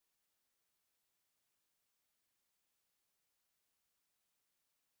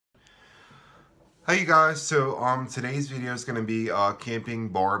Hi you guys, so today's video is gonna be camping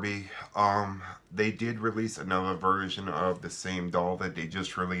Barbie. They did release another version of the same doll that they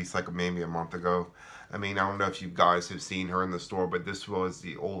just released like maybe a month ago. I mean, I don't know if you guys have seen her in the store, but this was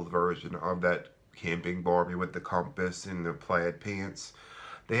the old version of that camping Barbie with the compass and the plaid pants.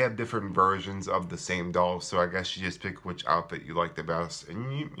 They have different versions of the same doll, so I guess you just pick which outfit you like the best.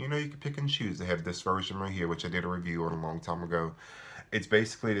 And you know, you can pick and choose. They have this version right here, which I did a review on a long time ago. It's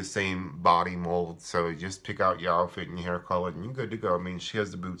basically the same body mold, so you just pick out your outfit and your hair color and you're good to go. I mean, she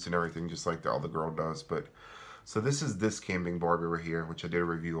has the boots and everything just like the other girl does, but so this is this camping Barbie right here, which I did a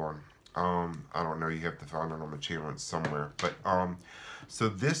review on. I don't know, you have to find it on the channel somewhere, but so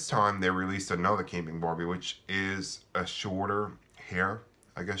this time they released another camping Barbie, which is a shorter hair,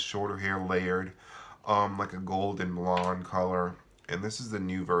 I guess shorter hair layered, like a golden blonde color. And this is the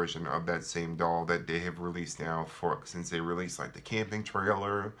new version of that same doll that they have released now since they released like the camping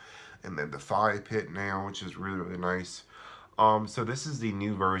trailer and then the fire pit now, which is really, really nice. So this is the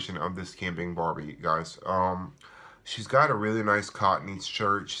new version of this camping Barbie, guys. She's got a really nice cottony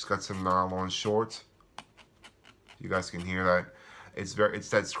shirt. She's got some nylon shorts. You guys can hear that. It's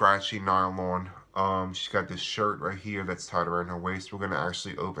that scratchy nylon. She's got this shirt right here that's tied around her waist. We're gonna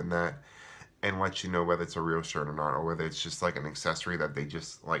actually open that and let you know whether it's a real shirt or not, or whether it's just like an accessory that they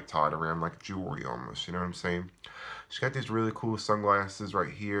just like tied around like jewelry almost, you know what I'm saying? She's got these really cool sunglasses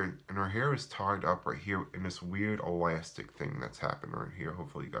right here, and her hair is tied up right here in this weird elastic thing that's happening right here.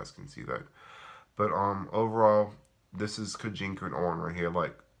 Hopefully you guys can see that. But overall, this is kajinkered on right here,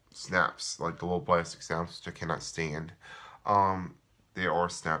 like snaps, like the little plastic snaps, which I cannot stand. They are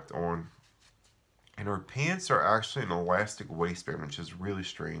snapped on. And her pants are actually an elastic waistband, which is really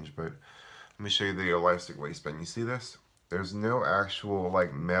strange, but let me show you the elastic waistband. You see this? There's no actual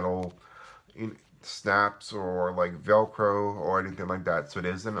like metal snaps or like Velcro or anything like that. So it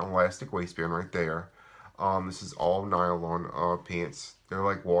is an elastic waistband right there. This is all nylon pants. They're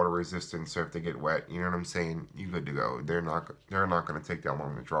like water resistant, so if they get wet, you know what I'm saying, you're good to go. They're not gonna take that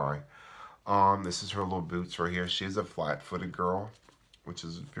long to dry. This is her little boots right here. She is a flat-footed girl, which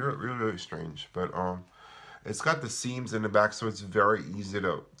is really, really, really strange. But it's got the seams in the back, so it's very easy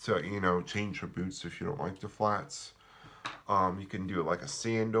to you know, change her boots if you don't like the flats. You can do it like a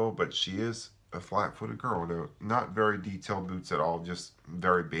sandal, but she is a flat-footed girl. They're not very detailed boots at all, just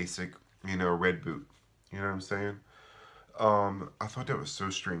very basic, you know, red boot. You know what I'm saying? I thought that was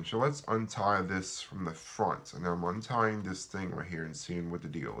so strange. So let's untie this from the front. And I'm untying this thing right here and seeing what the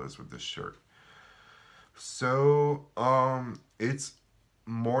deal is with this shirt. So, it's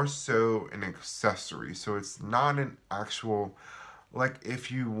more so an accessory. So it's not an actual, like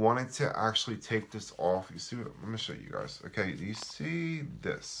if you wanted to actually take this off, you see what, let me show you guys. Okay, do you see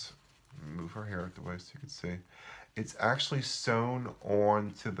this? Move her hair out the way so you can see. It's actually sewn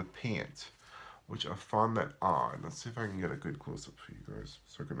onto the pant, which I find that odd. Let's see if I can get a good close-up for you guys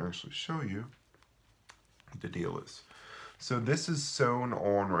so I can actually show you what the deal is. So this is sewn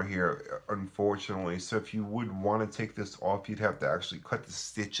on right here, unfortunately. So if you would want to take this off, you'd have to actually cut the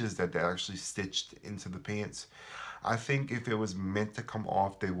stitches that they actually stitched into the pants. I think if it was meant to come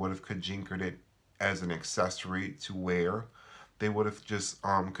off, they would have kajinkered it as an accessory to wear. They would have just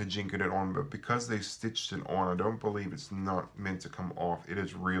kajinkered it on, but because they stitched it on, I don't believe it's not meant to come off. It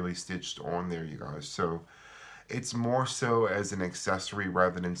is really stitched on there, you guys. So it's more so as an accessory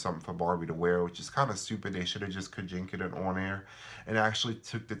rather than something for Barbie to wear, which is kind of stupid. They should have just kajinkered it on there and actually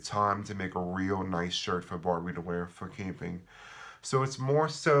took the time to make a real nice shirt for Barbie to wear for camping. So it's more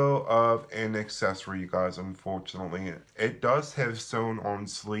so of an accessory, you guys, unfortunately. It does have sewn on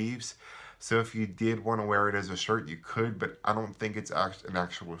sleeves. So if you did want to wear it as a shirt, you could, but I don't think it's an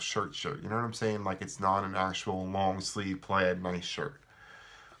actual shirt. You know what I'm saying? Like it's not an actual long sleeve plaid nice shirt.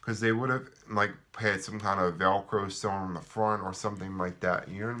 Because they would have like had some kind of Velcro sewn on the front or something like that.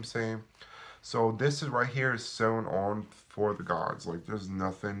 You know what I'm saying? So this is right here is sewn on for the gods. Like there's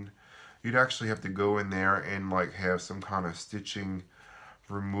nothing. You'd actually have to go in there and like have some kind of stitching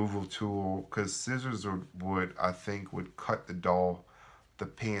removal tool, because scissors would I think would cut the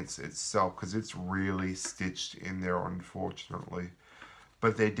pants itself, because it's really stitched in there, unfortunately.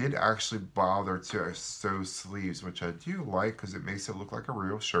 But they did actually bother to sew sleeves, which I do like because it makes it look like a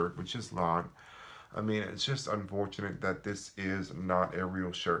real shirt, which is not. I mean, it's just unfortunate that this is not a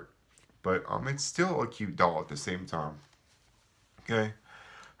real shirt. But it's still a cute doll at the same time. Okay.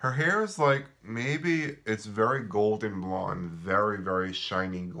 Her hair is like, maybe it's very golden blonde, very, very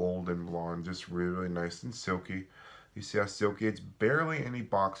shiny golden blonde, just really, really nice and silky. You see how silky? It's barely any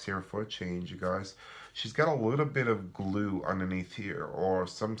box hair for a change, you guys. She's got a little bit of glue underneath here, or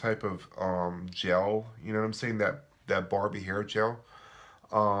some type of gel, you know what I'm saying, that Barbie hair gel.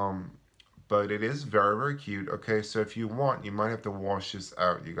 Um, But it is very, very cute. Okay, so if you want, you might have to wash this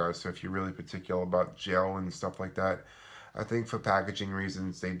out, you guys. So if you're really particular about gel and stuff like that, I think for packaging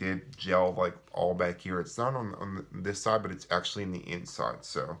reasons, they did gel like all back here. It's not on this side, but it's actually in the inside.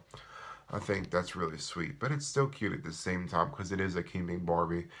 So I think that's really sweet, but it's still cute at the same time because it is a camping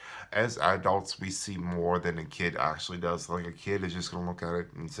Barbie. As adults, we see more than a kid actually does. Like a kid is just going to look at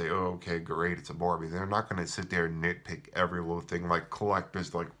it and say, oh, okay, great, it's a Barbie. They're not going to sit there and nitpick every little thing like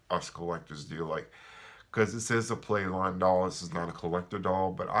collectors, like us collectors do. Like, because this is a Playline doll, this is not a collector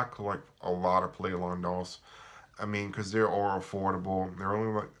doll, but I collect a lot of Playline dolls. I mean, because they're all affordable. They're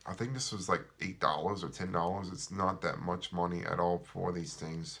only like, I think this was like $8 or $10. It's not that much money at all for these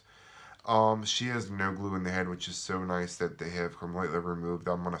things. She has no glue in the head, which is so nice that they have completely removed.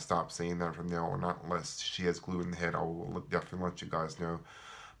 I'm going to stop saying that from now on, not unless she has glue in the head. I will definitely let you guys know.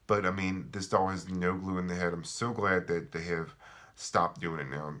 But, I mean, this doll has no glue in the head. I'm so glad that they have stopped doing it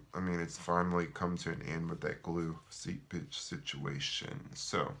now. I mean, it's finally come to an end with that glue seepage situation.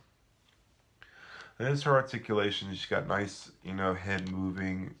 So, there's her articulation. She's got nice, you know, head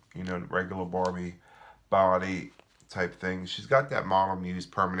moving, you know, regular Barbie body type thing. She's got that Model Muse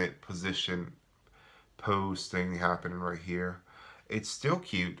permanent position pose thing happening right here. It's still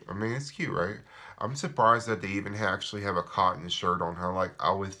cute. I mean, it's cute, right? I'm surprised that they even actually have a cotton shirt on her. Like,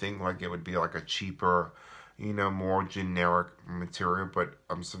 I would think like it would be like a cheaper, you know, more generic material, but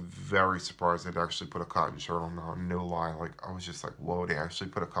I'm so very surprised they actually put a cotton shirt on her. No lie. Like, I was just like, whoa, they actually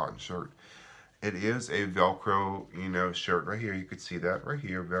put a cotton shirt. It is a Velcro, you know, shirt right here. You could see that right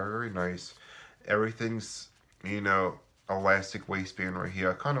here. Very, very nice. Everything's, you know, elastic waistband right here.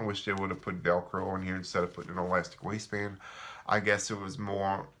 I kind of wish they would have put Velcro on here instead of putting an elastic waistband. I guess it was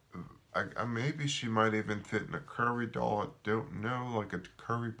more, maybe she might even fit in a curvy doll. I don't know, like a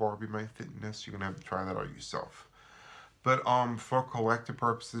curvy Barbie might fit in this. You're going to have to try that out yourself. But for collector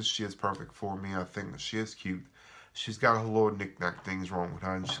purposes, she is perfect for me. I think she is cute. She's got her little knick-knack things wrong with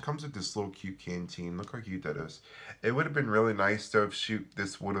her. And she comes with this little cute canteen. Look how cute that is. It would have been really nice though if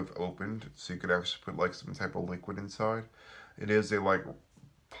this would have opened. So you could actually put like some type of liquid inside. It is a like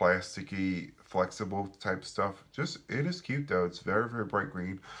plasticky, flexible type stuff. It is cute though. It's very, very bright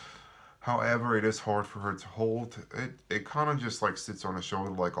green. However, it is hard for her to hold. It kind of just like sits on her shoulder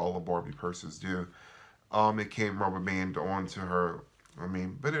like all the Barbie purses do. It came rubber band onto her. I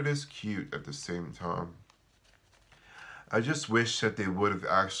mean, but it is cute at the same time. I just wish that they would have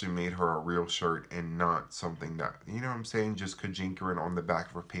actually made her a real shirt and not something that, you know what I'm saying, just kajinkering on the back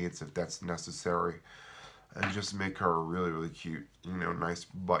of her pants if that's necessary. And just make her a really, really cute, you know, nice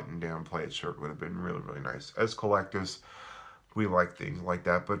button-down plaid shirt would have been really, really nice. As collectors, we like things like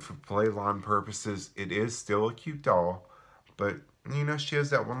that. But for Playline purposes, it is still a cute doll. But, you know, she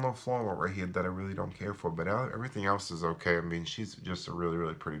has that one little flaw right here that I really don't care for. But everything else is okay. I mean, she's just a really,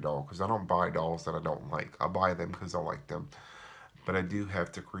 really pretty doll. Because I don't buy dolls that I don't like. I buy them because I like them. But I do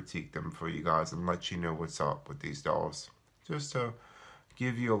have to critique them for you guys and let you know what's up with these dolls. Just to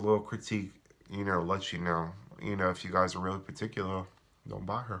give you a little critique, you know, let you know, if you guys are really particular, don't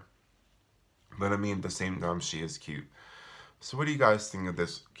buy her. But I mean, at the same time, she is cute. So what do you guys think of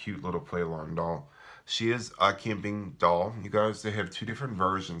this cute little Playline doll? She is a camping doll. You guys, they have two different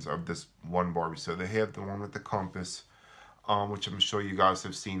versions of this one Barbie. So they have the one with the compass, which I'm sure you guys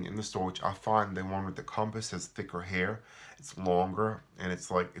have seen in the store, which I find the one with the compass has thicker hair. It's longer, and it's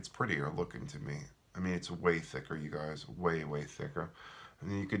prettier looking to me. I mean, it's way thicker, you guys. Way, way thicker.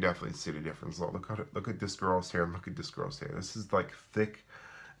 And you can definitely see the difference. Look at this girl's hair and look at this girl's hair. This is like thick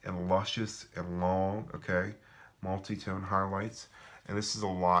and luscious and long, okay? Multi-tone highlights. And this is a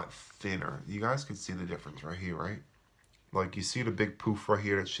lot thinner. You guys can see the difference right here, right? Like, you see the big poof right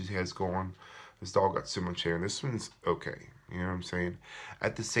here that she has going. This doll got so much hair. This one's okay. You know what I'm saying?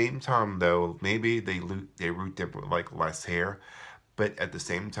 At the same time, though, maybe they root them with, like, less hair. But at the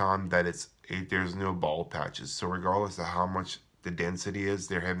same time, there's no bald patches. So regardless of how much the density is,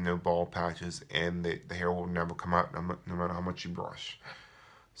 there have no bald patches. And the hair will never come out no matter how much you brush.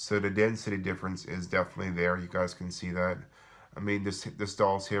 So the density difference is definitely there. You guys can see that. I mean, this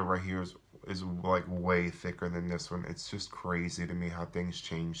doll's hair right here is like way thicker than this one. It's just crazy to me how things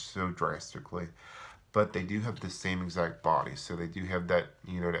change so drastically. But they do have the same exact body. So they do have that,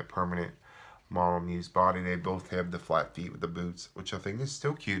 you know, that permanent Model Muse body. They both have the flat feet with the boots, which I think is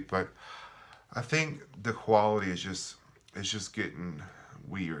still cute. But I think the quality is just getting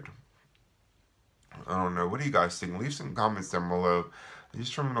weird. I don't know. What do you guys think? Leave some comments down below.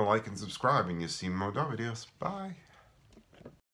 Just remember to like and subscribe, and you'll see more videos. Bye.